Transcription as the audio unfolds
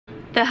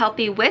The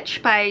Healthy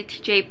Witch by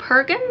T.J.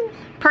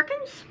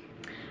 Perkins,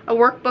 a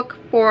workbook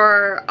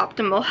for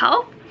optimal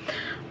health.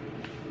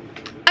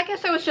 I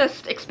guess I was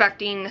just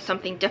expecting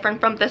something different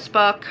from this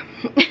book.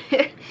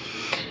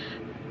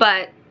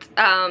 But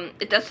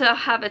it does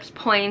have its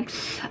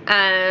points,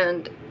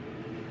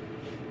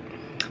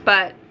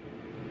 but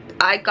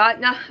I got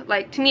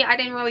to me, I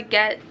didn't really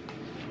get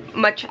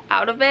much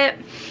out of it.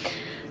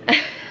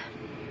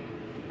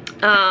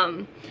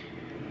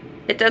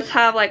 It does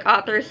have like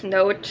author's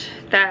note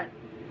that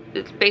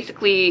it's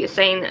basically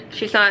saying that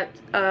she's not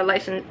a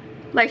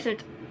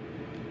licensed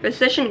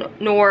physician,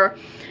 nor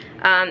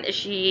is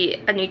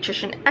she a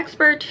nutrition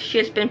expert. She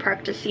has been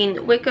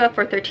practicing Wicca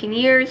for 13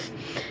 years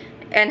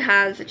and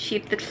has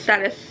achieved the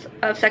status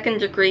of second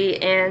degree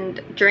and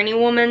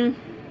journeywoman.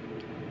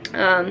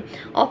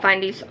 All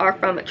findings are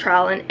from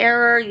trial and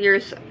error,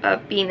 years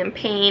of being in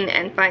pain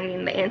and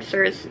finding the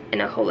answers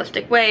in a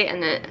holistic way,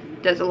 and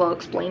it does a little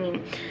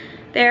explaining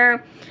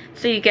there.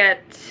 So you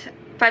get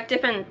 5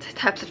 different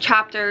types of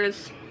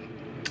chapters.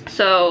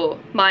 So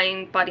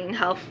mind, body, and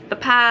health, the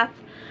path,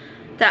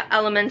 the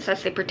elements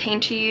as they pertain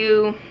to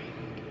you,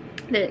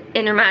 the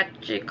inner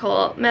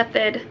magical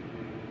method,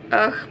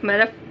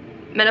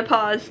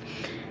 menopause,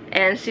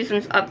 and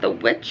seasons of the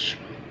witch.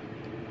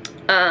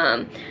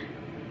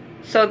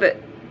 So that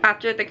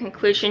after the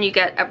conclusion you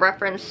get a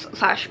reference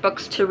 /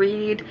 books to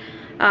read,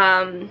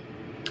 like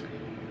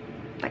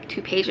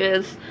 2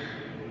 pages,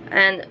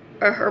 and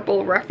a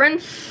herbal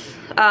reference.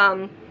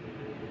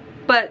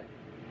 But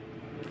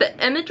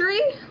the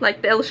imagery,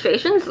 like the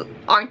illustrations,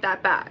 aren't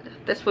that bad.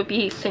 This would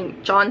be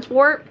St. John's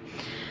wort.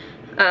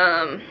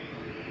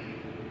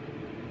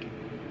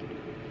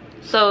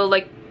 So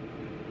like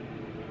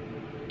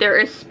there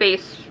is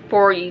space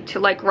for you to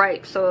like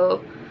write.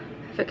 So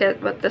I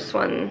forget what this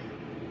one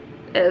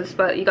is,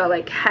 but you got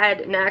like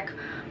head, neck,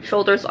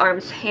 shoulders,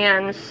 arms,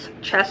 hands,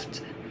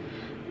 chest,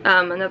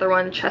 another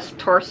one, chest,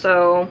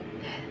 torso,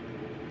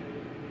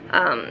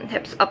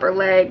 hips, upper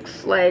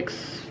legs,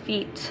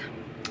 feet.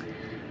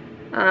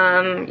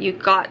 You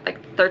got like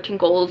 13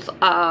 goals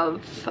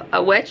of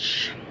a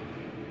witch.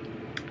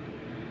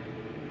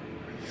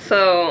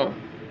 So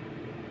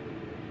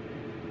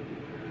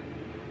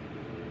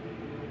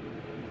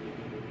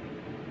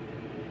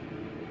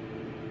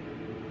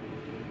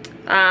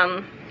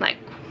like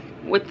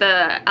with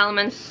the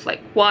elements,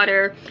 like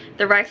water,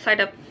 the right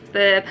side of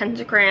the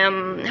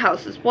pentagram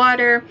houses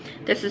water.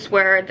 This is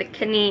where the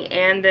kidney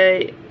and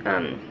the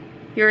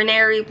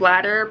urinary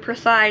bladder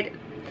preside.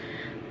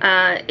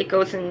 It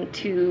goes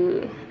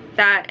into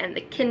that and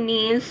the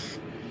kidneys.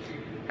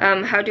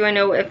 How do I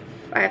know if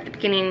I have the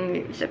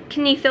beginnings of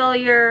kidney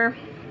failure?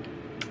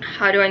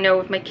 How do I know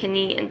if my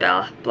kidney and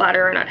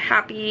bladder are not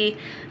happy?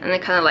 And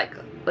then kind of like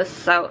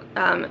lists out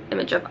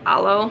image of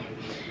aloe.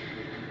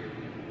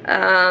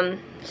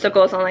 So it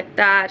goes on like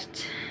that,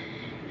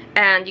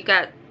 and you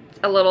got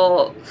a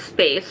little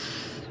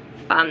space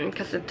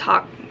because the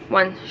top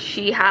one,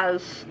 she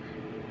has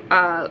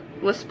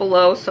lists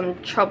below some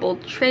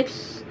troubled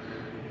traits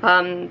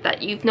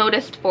that you've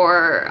noticed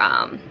for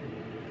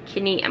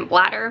kidney and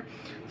bladder.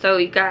 So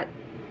you got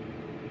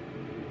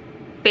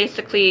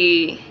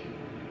basically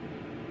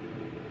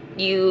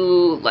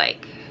you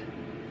like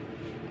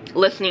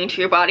listening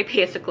to your body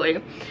basically.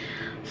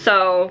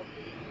 So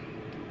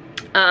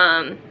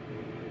and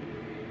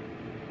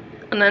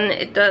then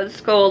it does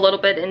go a little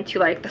bit into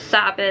like the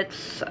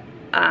Sabbats.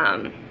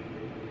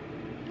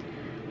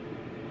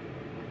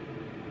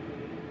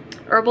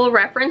 Herbal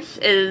reference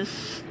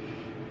is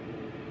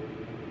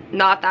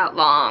not that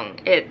long.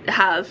 It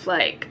has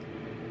like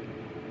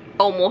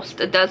almost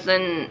a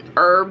dozen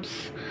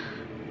herbs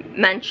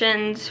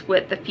mentioned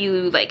with a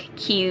few like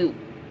key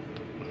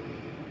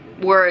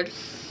words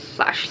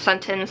 /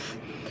 sentence.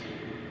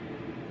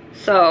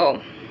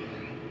 So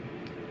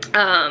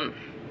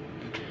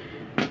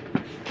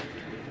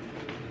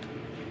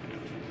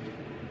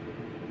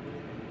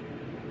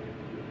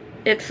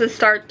it's the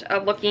start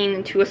of looking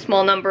into a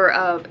small number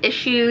of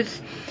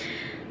issues.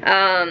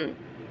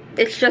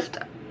 It's just,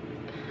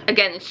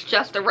 again, it's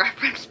just a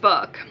reference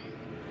book,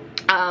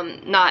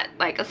 not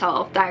like a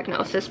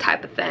self-diagnosis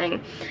type of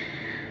thing.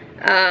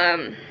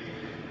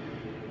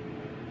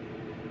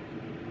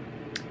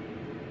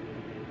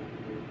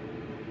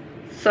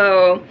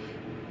 So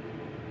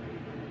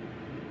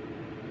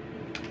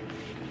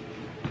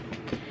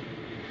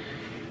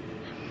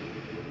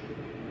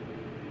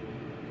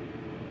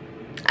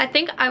I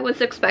think I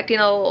was expecting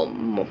a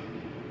little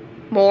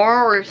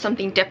more or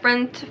something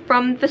different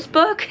from this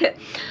book,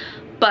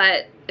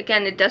 but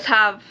again, it does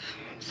have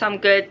some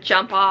good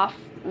jump off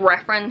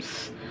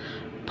reference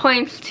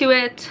points to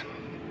it.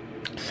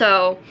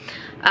 So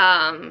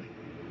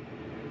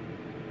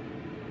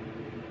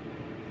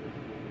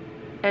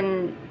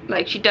and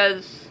like she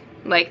does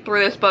like through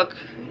this book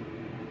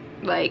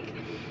like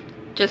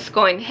just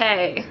going,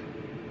 hey,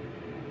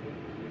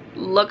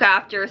 look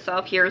after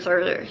yourself,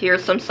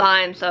 here's some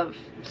signs of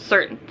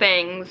certain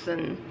things.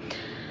 And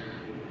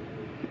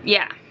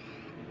yeah,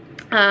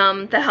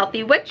 The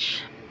Healthy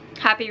Witch.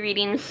 Happy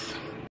readings.